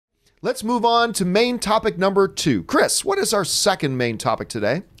Let's move on to main topic number 2. Chris, what is our second main topic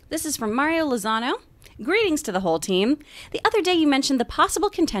today? This is from Mario Lozano. Greetings to the whole team. The other day you mentioned the possible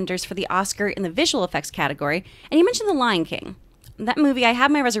contenders for the Oscar in the visual effects category, and you mentioned The Lion King. That movie, I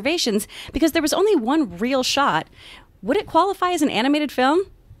have my reservations because there was only one real shot. Would it qualify as an animated film?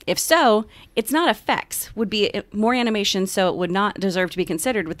 If so, it's not effects. Would be more animation, so it would not deserve to be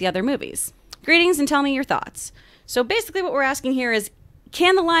considered with the other movies. Greetings and tell me your thoughts. So basically what we're asking here is,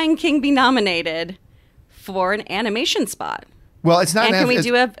 can The Lion King be nominated for an animation spot? Well, it's not can we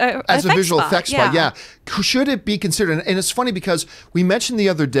do a as a visual spot? effects spot. Yeah. Should it be considered? And it's funny because we mentioned the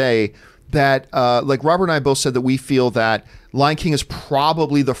other day that, like Robert and I both said that we feel that Lion King is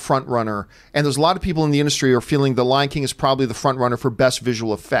probably the front runner, and there's a lot of people in the industry are feeling the Lion King is probably the front runner for best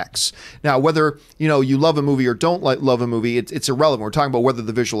visual effects. Now, whether you love a movie or don't love a movie, it's irrelevant. We're talking about whether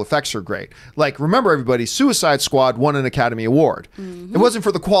the visual effects are great. Like, remember everybody, Suicide Squad won an Academy Award. It wasn't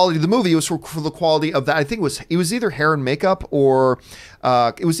for the quality of the movie; it was for the quality of that. I think it was either hair and makeup or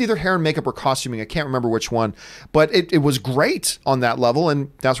costuming. I can't remember which one, but it was great on that level,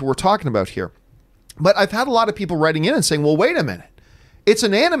 and that's what we're talking about here. But I've had a lot of people writing in and saying, well, wait a minute. It's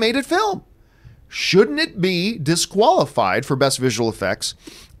an animated film. Shouldn't it be disqualified for best visual effects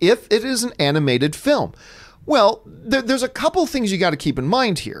if it is an animated film? Well, there's a couple things you got to keep in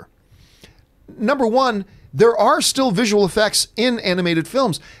mind here. Number one, there are still visual effects in animated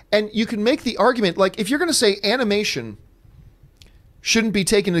films. And you can make the argument, like, if you're going to say animation shouldn't be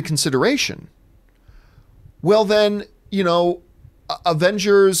taken into consideration, well then,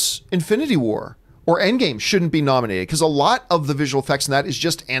 Avengers Infinity War or Endgame shouldn't be nominated because a lot of the visual effects in that is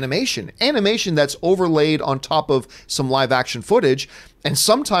just animation. Animation that's overlaid on top of some live action footage. And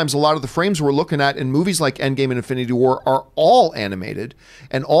sometimes a lot of the frames we're looking at in movies like Endgame and Infinity War are all animated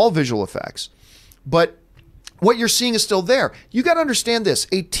and all visual effects. But what you're seeing is still there. You got to understand this.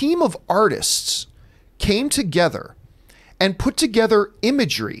 A team of artists came together and put together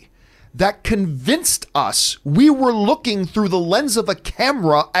imagery that convinced us we were looking through the lens of a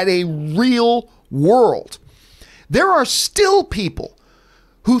camera at a real world. There are still people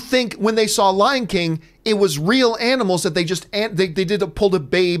who think when they saw Lion King, it was real animals that they pulled a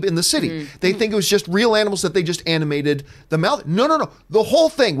babe in the city. They think it was just real animals that they just animated the mouth. No. The whole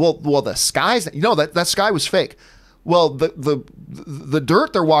thing. Well, the skies, that sky was fake. Well, the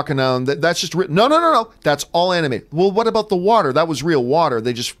dirt they're walking on, that's just written. No. That's all animated. Well, what about the water? That was real water.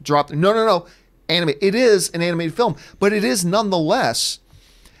 They just dropped. No. Animated. It is an animated film, but it is nonetheless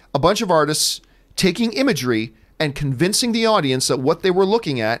a bunch of artists taking imagery and convincing the audience that what they were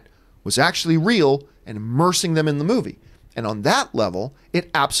looking at was actually real and immersing them in the movie. And on that level,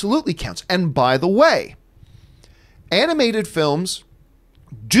 it absolutely counts. And by the way, animated films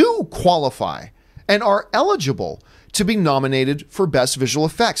do qualify and are eligible to be nominated for Best Visual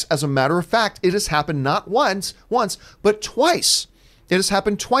Effects. As a matter of fact, it has happened not once, but twice. It has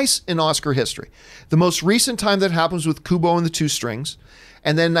happened twice in Oscar history. The most recent time that happens with Kubo and the Two Strings,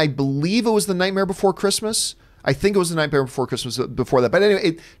 and then I believe it was The Nightmare Before Christmas. I think it was The Nightmare Before Christmas before that. But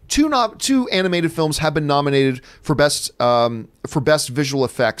anyway, two animated films have been nominated for best visual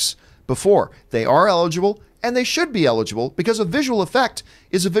effects before. They are eligible, and they should be eligible because a visual effect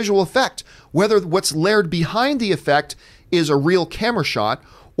is a visual effect. Whether what's layered behind the effect is a real camera shot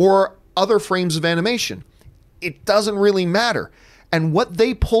or other frames of animation, it doesn't really matter. And what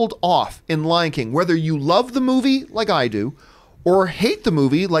they pulled off in Lion King, whether you love the movie like I do, or hate the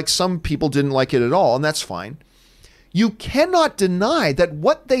movie like some people didn't like it at all, and that's fine, you cannot deny that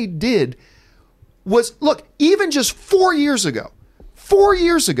what they did was, look, even just 4 years ago,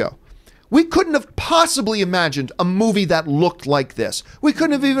 we couldn't have possibly imagined a movie that looked like this. We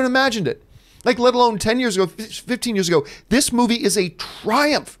couldn't have even imagined it. Like, let alone 10 years ago, 15 years ago, this movie is a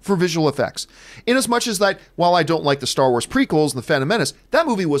triumph for visual effects. In as much as that, while I don't like the Star Wars prequels and the Phantom Menace, that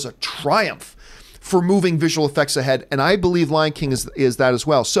movie was a triumph for moving visual effects ahead, and I believe Lion King is that as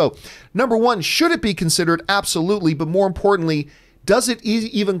well. So, number one, should it be considered? Absolutely, but more importantly, does it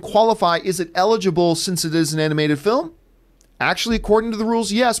even qualify? Is it eligible since it is an animated film? Actually, according to the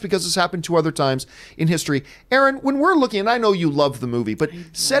rules, yes, because it's happened 2 other times in history. Aaron, when we're looking, and I know you love the movie, but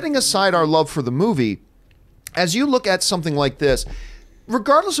setting aside our love for the movie, as you look at something like this,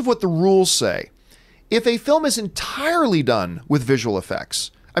 regardless of what the rules say, if a film is entirely done with visual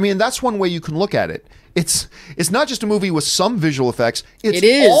effects, I mean, that's one way you can look at it. It's not just a movie with some visual effects. It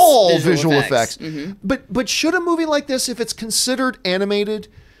is all visual effects. Mm-hmm. But should a movie like this, if it's considered animated,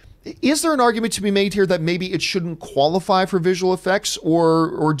 Is there an argument to be made here that maybe it shouldn't qualify for visual effects,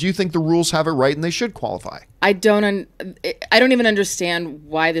 or do you think the rules have it right and they should qualify? I don't even understand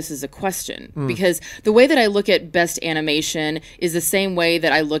why this is a question, because the way that I look at best animation is the same way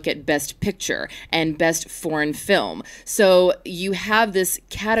that I look at best picture and best foreign film. So you have this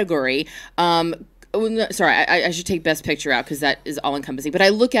category. Sorry, I should take best picture out because that is all encompassing. But I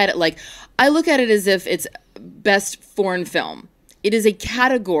look at it as if it's best foreign film. It is a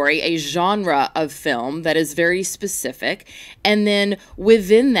category, a genre of film that is very specific. And then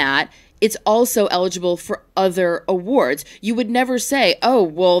within that, it's also eligible for other awards. You would never say, oh,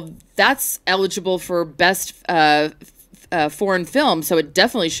 well, that's eligible for best foreign film, so it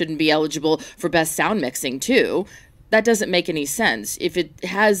definitely shouldn't be eligible for best sound mixing too. That doesn't make any sense. If it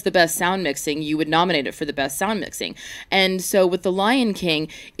has the best sound mixing, you would nominate it for the best sound mixing. And so with The Lion King,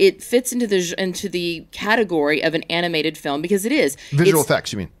 it fits into the category of an animated film because it is. Visual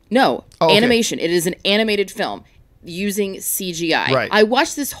effects, you mean? No, okay. Animation. It is an animated film using CGI. Right. I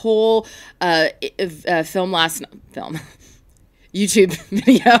watched this whole YouTube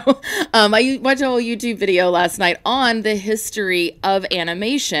video. I watched a whole YouTube video last night on the history of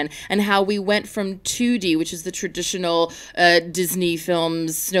animation and how we went from 2D, which is the traditional Disney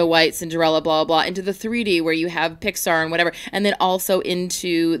films, Snow White, Cinderella, blah, blah, blah, into the 3D where you have Pixar and whatever, and then also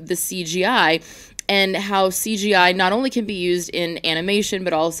into the CGI. And how CGI not only can be used in animation,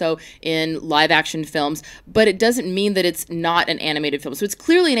 but also in live action films. But it doesn't mean that it's not an animated film. So it's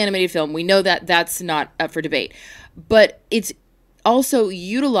clearly an animated film. We know that that's not up for debate. But it's also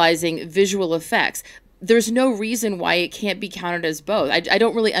utilizing visual effects. There's no reason why it can't be counted as both. I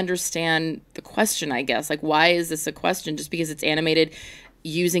don't really understand the question, I guess. Like, why is this a question? Just because it's animated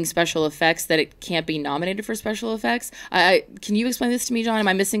using special effects that it can't be nominated for special effects? Can you explain this to me, John? Am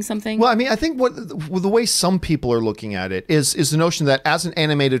I missing something? Well, I mean, I think the way some people are looking at it is the notion that as an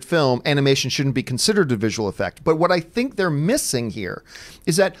animated film, animation shouldn't be considered a visual effect. But what I think they're missing here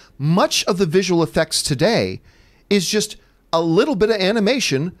is that much of the visual effects today is just a little bit of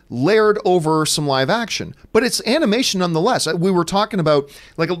animation layered over some live action, but it's animation nonetheless. We were talking about,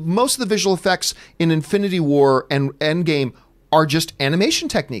 like, most of the visual effects in Infinity War and Endgame are just animation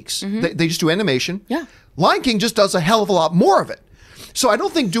techniques. They just do animation. Yeah. Lion King just does a hell of a lot more of it. So I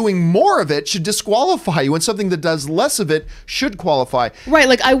don't think doing more of it should disqualify you, and something that does less of it should qualify. Right,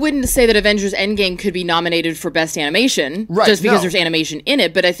 like I wouldn't say that Avengers Endgame could be nominated for best animation just because there's animation in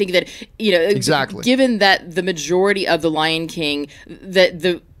it, but I think that, exactly, given that the majority of The Lion King, that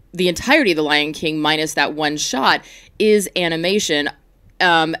the entirety of The Lion King minus that one shot is animation,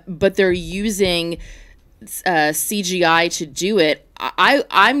 but they're using CGI to do it.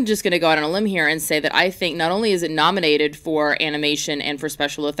 I'm just going to go out on a limb here and say that I think not only is it nominated for animation and for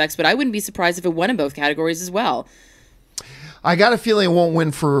special effects, but I wouldn't be surprised if it won in both categories as well. I got a feeling it won't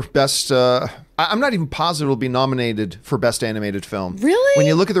win for best. I'm not even positive it'll be nominated for best animated film. Really? When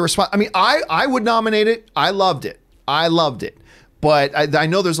you look at the response, I mean, I would nominate it. I loved it. But I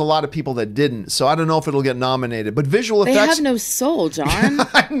know there's a lot of people that didn't, so I don't know if it'll get nominated. But visual effects... They have no soul, John.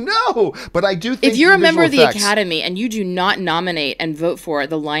 I know, but I do think... If you're a member of the Academy and you do not nominate and vote for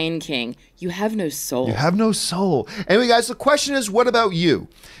The Lion King, you have no soul. You have no soul. Anyway, guys, the question is, what about you?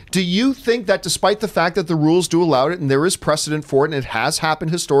 Do you think that despite the fact that the rules do allow it, and there is precedent for it, and it has happened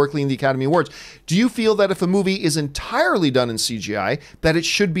historically in the Academy Awards, do you feel that if a movie is entirely done in CGI, that it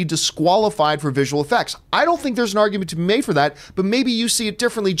should be disqualified for visual effects? I don't think there's an argument to be made for that, but maybe you see it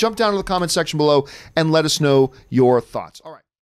differently. Jump down to the comment section below and let us know your thoughts. All right.